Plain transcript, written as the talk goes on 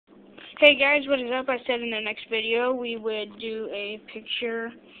Hey guys, what is up? I said in the next video we would do a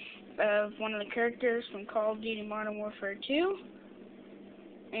picture of one of the characters from Call of Duty Modern Warfare 2.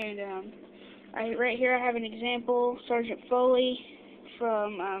 And right here I have an example, Sergeant Foley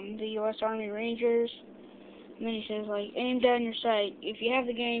from the U.S. Army Rangers. And then he says, like, aim down your sight. If you have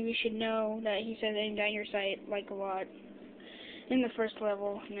the game, you should know that he says aim down your sight, like, a lot in the first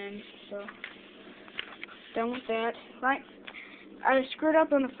level. And then, so, done with that. Right. I screwed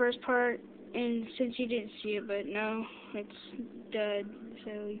up on the first part, and since you didn't see it, but no, it's dead, so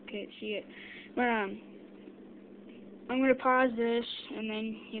you can't see it. But, I'm going to pause this, and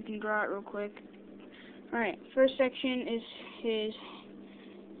then you can draw it real quick. Alright, first section is his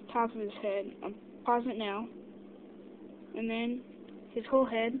top of his head. Pause it now. And then his whole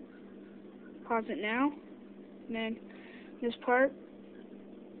head. Pause it now. And then this part.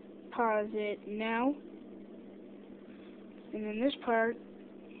 Pause it now. And then this part,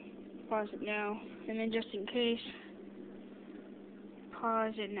 pause it now, and then just in case,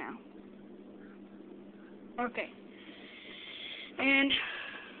 pause it now. Okay. And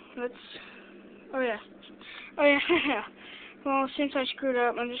let's, oh yeah. Well, since I screwed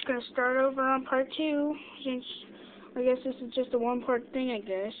up, I'm just going to start over on part 2, since I guess this is just a one-part thing, I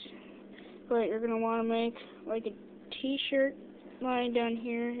guess. But you're going to want to make, like, a t-shirt line down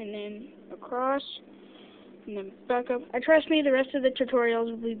here, and then across. And then back up. Trust me, the rest of the tutorials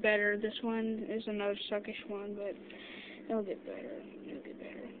will be better. This one is another suckish one, but it'll get better. It'll get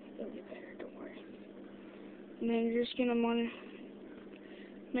better. It'll get better. Don't worry. And then you're just gonna want to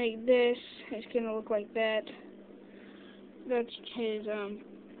make this. It's gonna look like that. That's his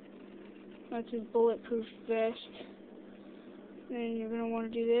bulletproof vest. Then you're gonna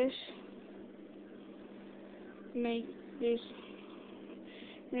want to do this. Make this.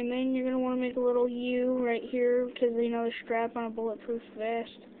 And then you're going to want to make a little U right here, because you know the strap on a bulletproof vest.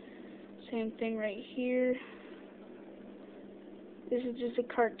 Same thing right here. This is just a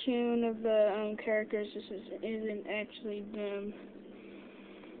cartoon of the characters. This isn't actually them.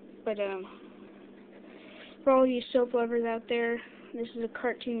 But for all you soap lovers out there, this is a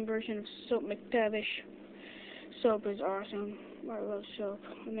cartoon version of Soap McTavish. Soap is awesome. I love soap.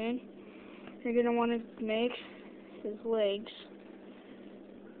 And then you're going to want to make his legs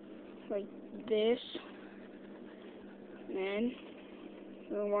like this, and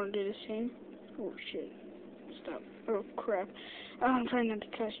I want to do the same. Oh shit! Stop! Oh crap! I'm trying not to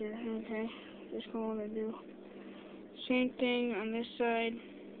cuss here. Okay, just going to do same thing on this side.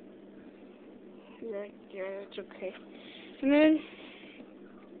 Yeah, that's okay. And then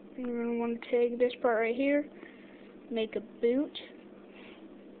you're gonna want to take this part right here, make a boot.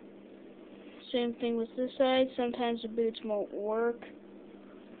 Same thing with this side. Sometimes the boots won't work.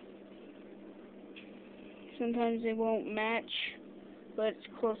 Sometimes they won't match, but it's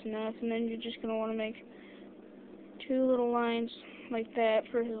close enough. And then you're just going to want to make two little lines like that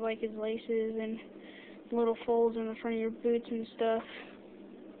for his laces and little folds in the front of your boots and stuff.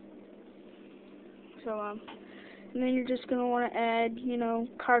 So, and then you're just going to want to add, you know,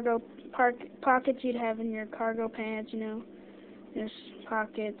 cargo pockets you'd have in your cargo pants, you know. There's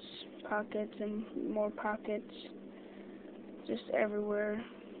pockets, and more pockets, just everywhere.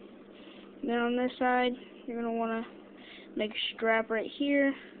 Then on this side, you're going to want to make a strap right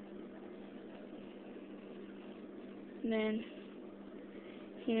here. And then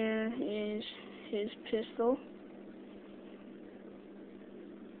here is his pistol.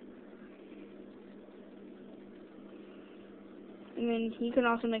 And then you can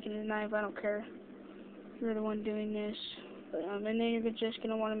also make it a knife, I don't care. You're the one doing this. But, and then you're just going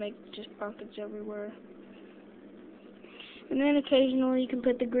to want to make just pockets everywhere. And then occasionally you can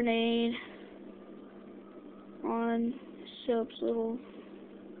put the grenade on Soap's little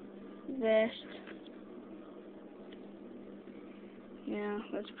vest. Yeah,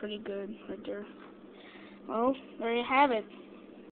 that's pretty good right there. Well, there you have it.